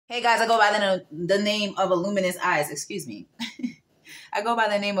Hey guys, I go by the name of Illuminous Eyes. Excuse me. I go by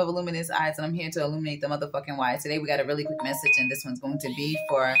the name of Illuminous Eyes, and I'm here to illuminate the motherfucking why. Today we got a really quick message, and this one's going to be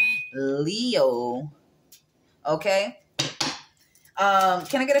for Leo. Okay.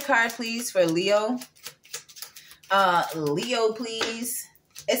 Can I get a card, please, for Leo? Leo, please.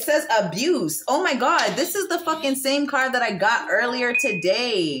 It says abuse. Oh my God, this is the fucking same card that I got earlier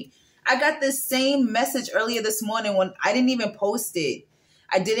today. I got this same message earlier this morning when I didn't even post it.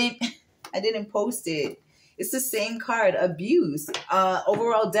 I didn't post it. It's the same card, abuse.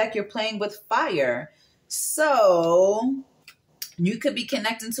 Overall deck, you're playing with fire. So you could be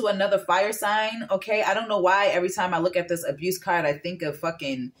connecting to another fire sign, okay? I don't know why every time I look at this abuse card, I think of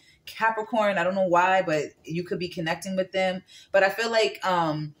fucking Capricorn. I don't know why, but you could be connecting with them. But I feel like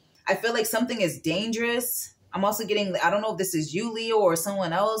something is dangerous. I'm also getting, I don't know if this is you, Leo, or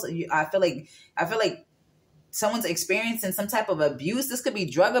someone else. I feel like someone's experiencing some type of abuse. This could be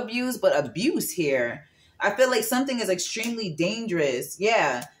drug abuse, but abuse here. I feel like something is extremely dangerous.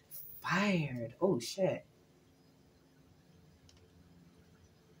 Yeah. Fired. Oh, shit.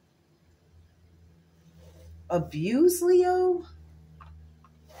 Abuse, Leo?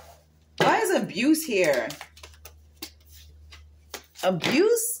 Why is abuse here?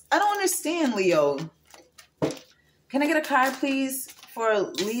 Abuse? I don't understand, Leo. Can I get a card, please, for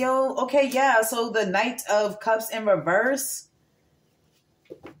Leo? Okay, yeah. So the Knight of Cups in reverse.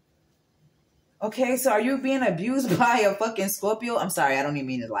 Okay, so are you being abused by a fucking Scorpio? I'm sorry, I don't even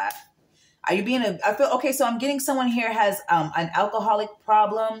mean to laugh. Are you being okay, so I'm getting someone here has an alcoholic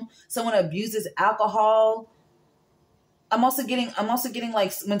problem. Someone abuses alcohol. I'm also getting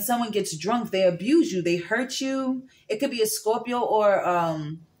like when someone gets drunk, they abuse you, they hurt you. It could be a Scorpio or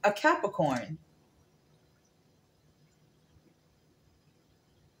a Capricorn.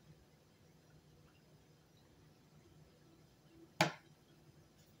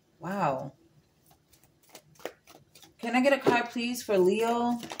 Wow. Can I get a card, please, for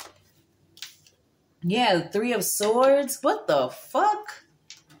Leo? Yeah, Three of Swords. What the fuck?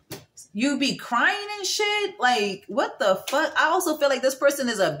 You be crying and shit? Like, what the fuck? I also feel like this person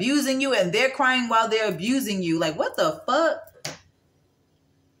is abusing you and they're crying while they're abusing you. Like, what the fuck?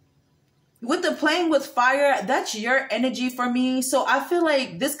 With the playing with fire, that's your energy for me. So I feel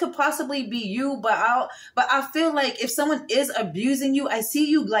like this could possibly be you, but I feel like if someone is abusing you, I see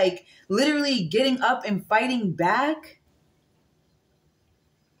you like literally getting up and fighting back.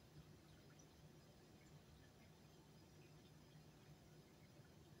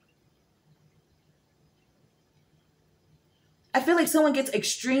 I feel like someone gets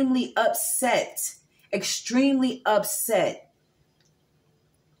extremely upset. Extremely upset.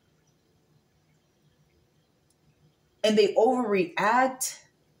 And they overreact.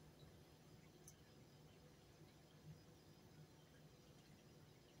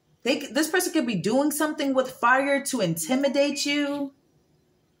 This person could be doing something with fire to intimidate you.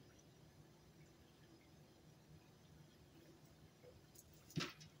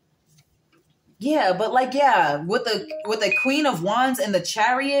 Yeah, but like, yeah, with the Queen of Wands and the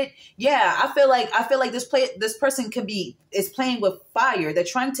Chariot, yeah, I feel like this person is playing with fire. They're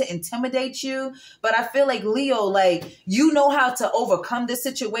trying to intimidate you, but I feel like Leo, like, you know how to overcome this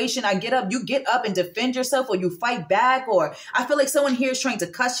situation. You get up and defend yourself, or you fight back, or I feel like someone here is trying to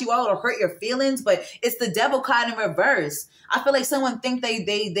cuss you out or hurt your feelings, but it's the Devil card in reverse. I feel like someone think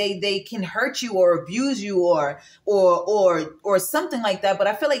they can hurt you or abuse you or something like that, but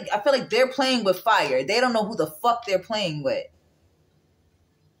I feel like they're playing with fire. They don't know who the fuck they're playing with.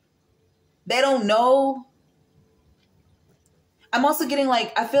 They don't know. I'm also getting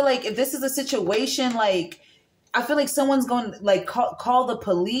like, I feel like if this is a situation, like, I feel like someone's going to like call the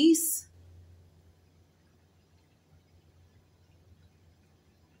police.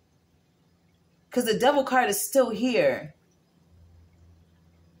 Because the Devil card is still here.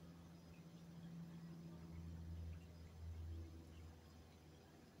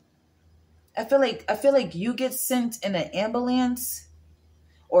 I feel like you get sent in an ambulance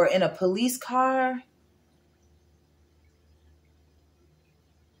or in a police car.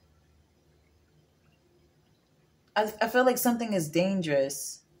 I feel like something is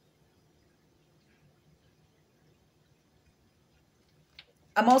dangerous.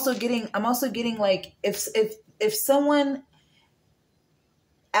 I'm also getting like if someone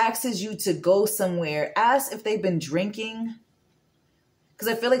asks you to go somewhere, ask if they've been drinking.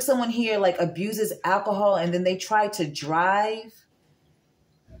 Because I feel like someone here like abuses alcohol and then they try to drive.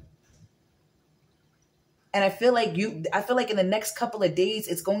 And I feel like in the next couple of days,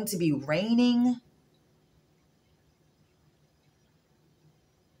 it's going to be raining.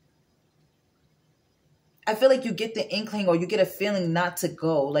 I feel like you get the inkling or you get a feeling not to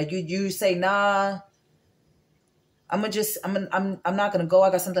go. Like you say, nah, I'm not gonna go.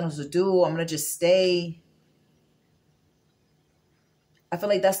 I got something else to do. I'm gonna just stay. I feel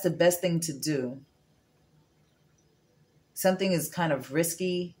like that's the best thing to do. Something is kind of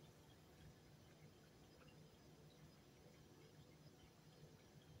risky.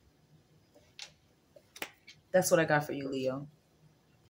 That's what I got for you, Leo.